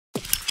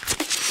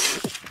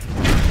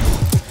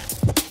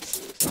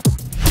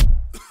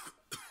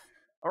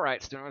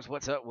Alright, Stoners,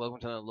 what's up? Welcome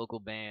to the local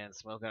band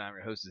Smokeout. I'm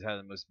your host, who's had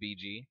the most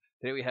BG.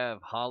 Today we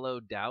have Hollow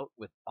Doubt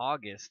with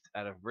August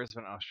out of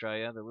Brisbane,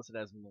 Australia. They're listed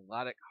as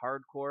melodic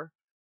hardcore.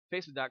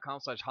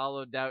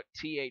 Facebook.com/hollowdoubt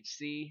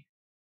THC.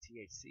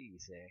 THC, you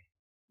say?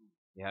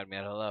 You had me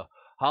at hello.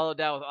 Hollow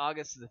Doubt with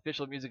August is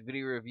official music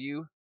video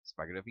review.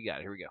 Spark it up, you got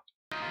it. Here we go.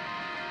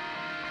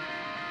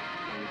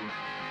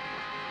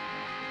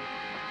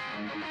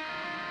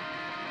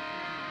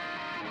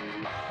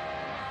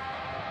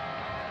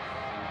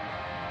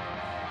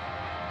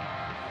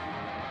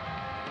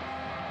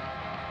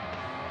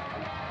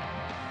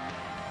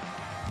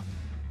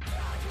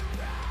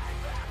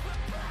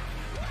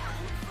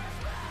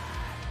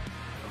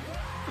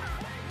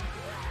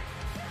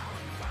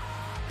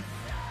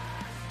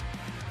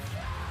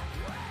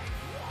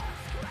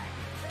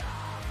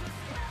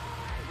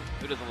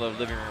 Who doesn't love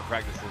living room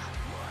practices?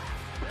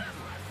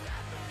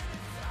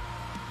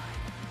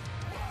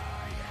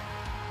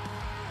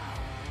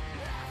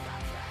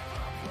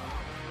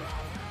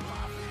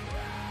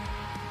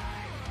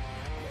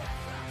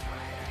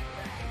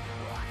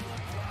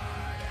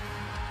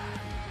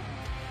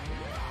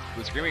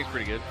 The screaming is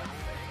pretty good.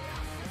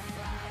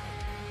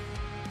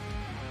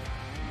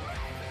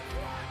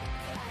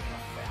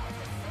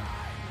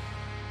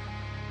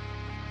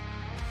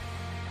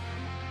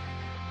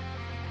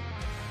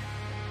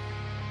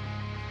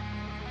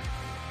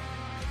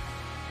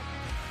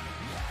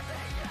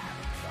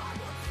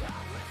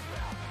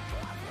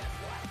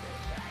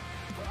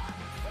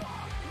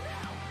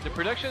 The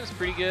production is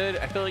pretty good.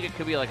 I feel like it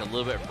could be like a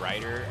little bit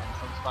brighter in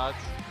some spots,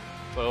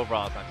 but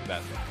overall it's not too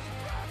bad.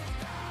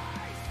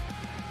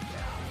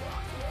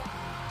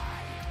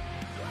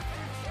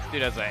 This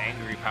dude has an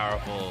angry,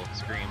 powerful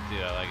scream too.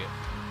 I like it.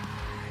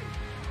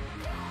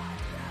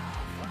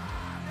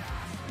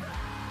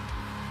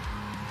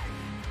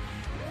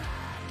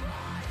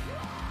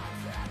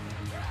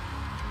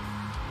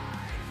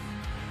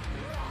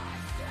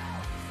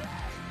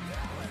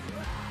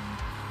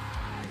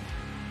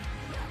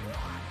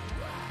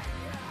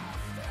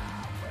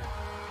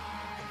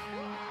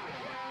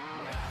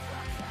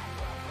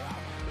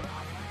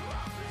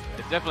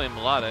 It's definitely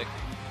melodic.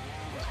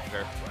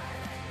 Sure.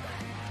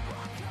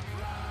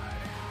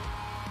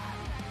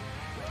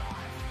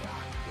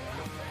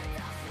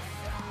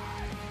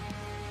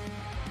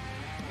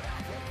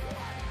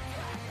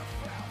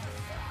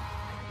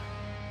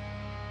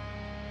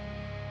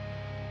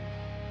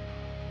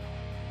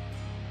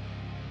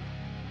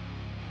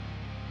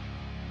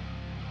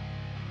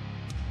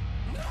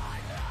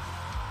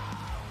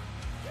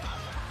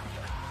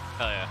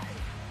 Hell yeah.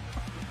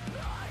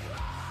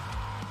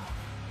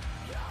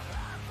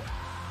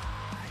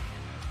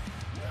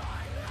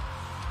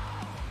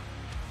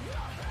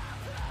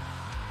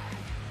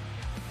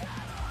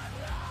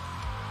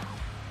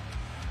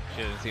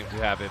 She doesn't seem too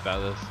happy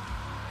about this.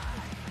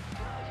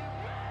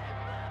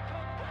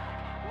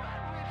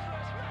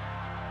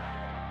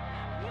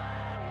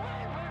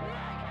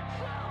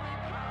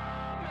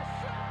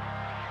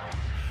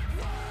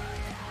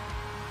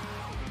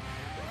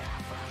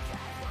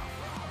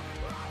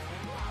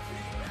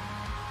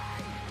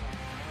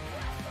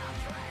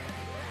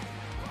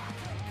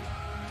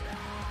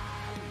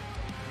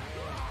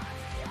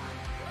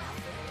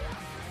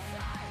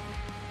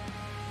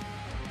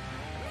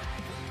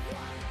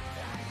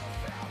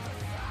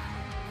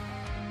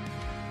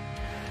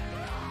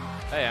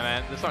 Hey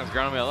man, this song's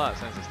grown on me a lot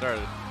since it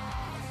started.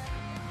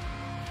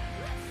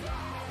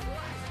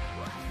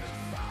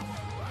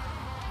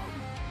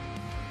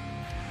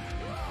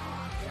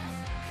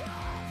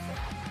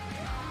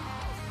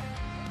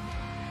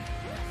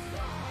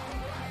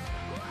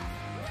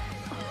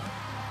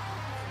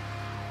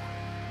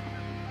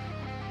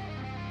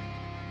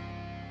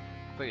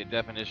 It's like a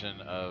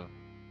definition of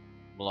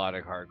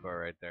melodic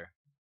hardcore right there.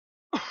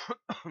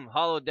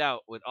 Hollow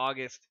Doubt with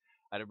August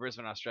out of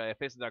Brisbane, Australia.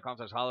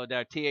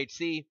 Facebook.com/hollowdoubt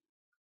THC.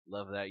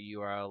 Love that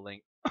URL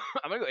link.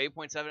 I'm gonna go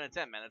 8.7 out of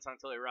 10, man. That song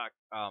totally rocked.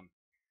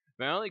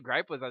 My only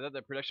gripe was I thought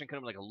the production could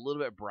have been like a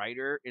little bit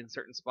brighter in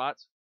certain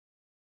spots.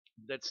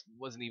 That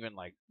wasn't even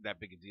like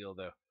that big a deal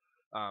though.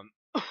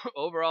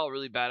 Overall,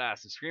 really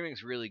badass. The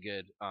screaming's really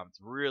good. It's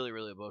really,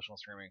 really emotional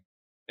screaming.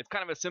 It's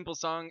kind of a simple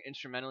song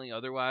instrumentally,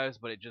 otherwise,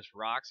 but it just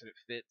rocks and it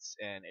fits,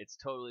 and it's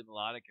totally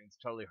melodic and it's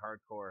totally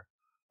hardcore.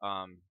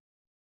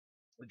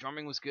 The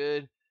drumming was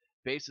good.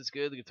 Bass is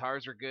good. The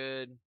guitars are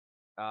good.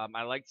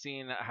 I liked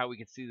seeing how we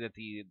could see that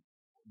the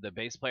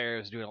bass player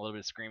is doing a little bit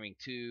of screaming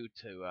too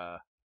to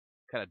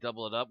kind of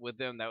double it up with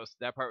them.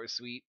 That part was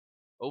sweet.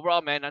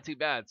 Overall, man, not too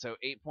bad. So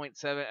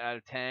 8.7 out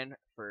of 10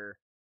 for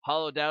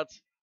Hollow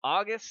Doubt's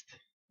August.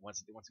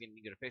 Once again,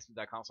 you can go to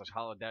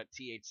Facebook.com/hollowdoubt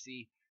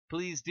THC.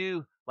 Please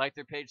do like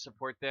their page,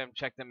 support them,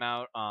 check them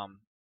out.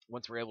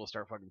 Once we're able to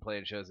start fucking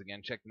playing shows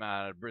again, check them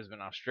out of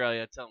Brisbane,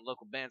 Australia. Tell them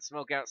local band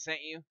Smokeout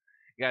sent you.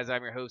 Guys,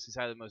 I'm your host, who's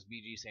had the most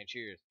BG, saying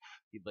cheers.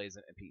 Keep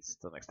blazing and peace.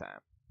 Until next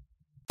time.